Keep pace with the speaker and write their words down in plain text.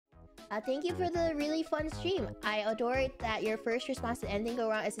Thank you for the really fun stream. I adore it that your first response to anything go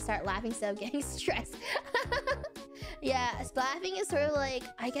wrong is to start laughing instead of getting stressed. Yeah, laughing is sort of like,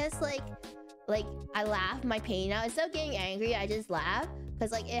 I guess like I laugh my pain out. Instead of getting angry, I just laugh.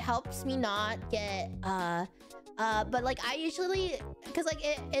 Because like it helps me not get but like I usually, because like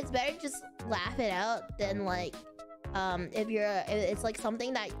it's better to just laugh it out than like if it's like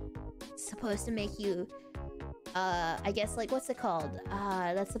something that's supposed to make you I guess like what's it called?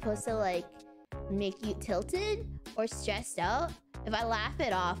 That's supposed to like make you tilted or stressed out. If I laugh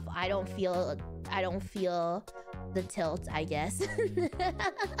it off, I don't feel the tilt, I guess.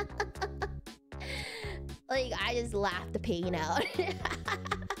 Like I just laugh the pain out.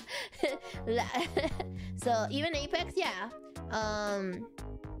 So even Apex, yeah.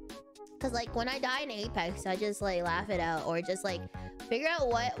 Cause like when I die in Apex, I just like laugh it out or just like figure out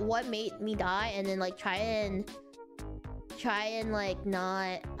what made me die and then like try and like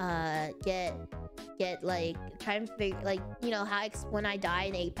not get like try and figure like, you know how when I die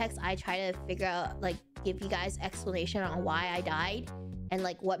in Apex, I try to figure out like give you guys explanation on why I died and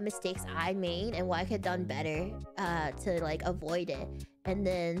like what mistakes I made and what I could have done better to like avoid it. And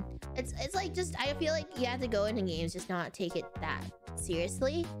then it's like just I feel like you have to go into games just not take it that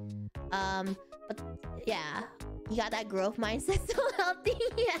seriously. But yeah, you got that growth mindset so healthy.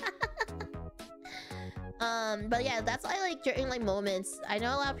 Yeah. But yeah, that's why like during like moments, I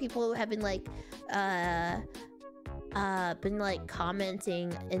know a lot of people have been like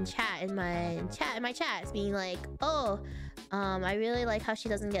commenting in chat in my chats being like, oh, I really like how she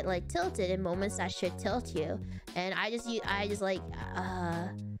doesn't get like tilted in moments that should tilt you. And I just like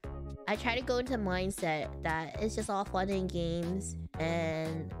I try to go into mindset that it's just all fun in games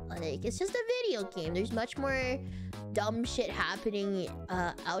and like it's just a video game. There's much more dumb shit happening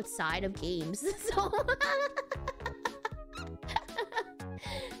outside of games. So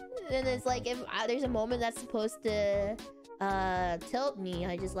and it's like if there's a moment that's supposed to tilt me,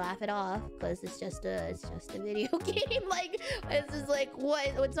 I just laugh it off because it's just a video game. Like it's just like what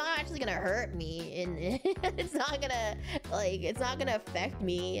it's not actually gonna hurt me and it's not gonna affect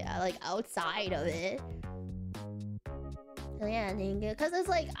me like outside of it. So yeah, because it's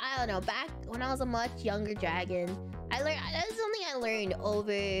like I don't know, back when I was a much younger dragon, that's something I learned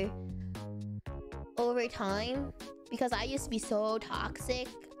over time because I used to be so toxic.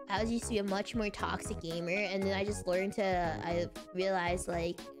 I used to be a much more toxic gamer, and then I just learned I realized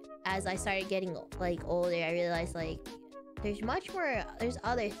like as I started getting like older, I realized like there's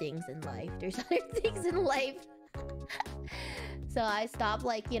other things in life. So I stopped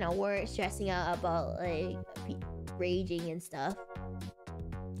like, you know, weren't stressing out about like raging and stuff.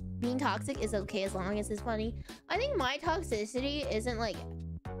 Being toxic is okay as long as it's funny. I think my toxicity isn't like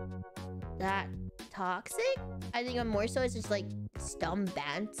that toxic. I think I'm more so it's just like dumb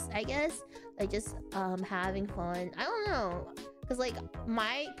bants, I guess, like just having fun. I don't know, because like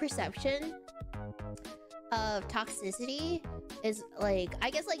my perception of toxicity is like,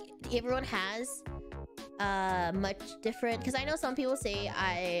 I guess like everyone has much different, because I know some people say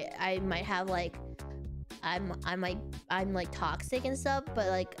I might have like I'm like toxic and stuff, but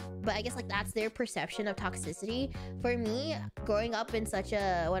I guess like that's their perception of toxicity. For me, growing up in such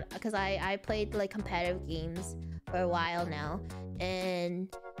a because I played like competitive games for a while now, and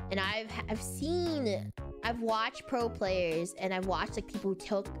I've watched pro players, and I've watched like people who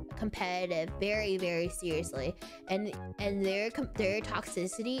took competitive very, very seriously, and their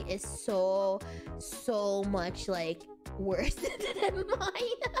toxicity is so much like worse than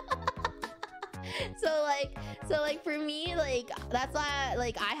mine. So like for me, like that's why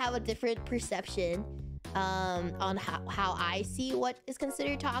like I have a different perception on how I see what is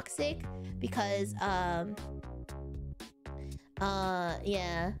considered toxic, because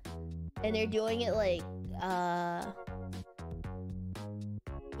yeah, and they're doing it like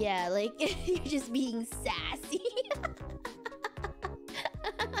yeah, like you're just being sassy.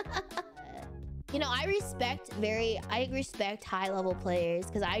 You know, I respect high level players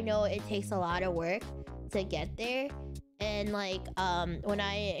because I know it takes a lot of work to get there. And like when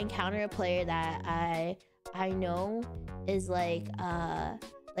I encounter a player that I know is like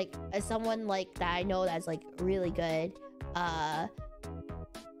someone like that I know that's like really good,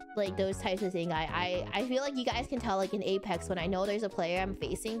 like those types of things, I feel like you guys can tell like in Apex, when I know there's a player I'm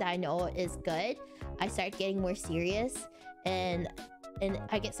facing that I know is good, I start getting more serious, and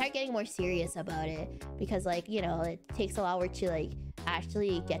I start getting more serious about it, because like, you know, it takes a lot of work to like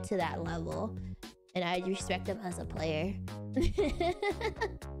actually get to that level, and I respect them as a player.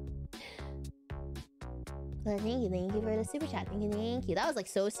 But thank you for the super chat. Thank you. That was like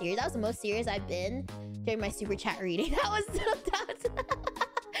so serious. That was the most serious I've been during my super chat reading.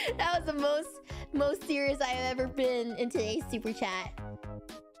 That was was the most serious I've ever been in today's super chat.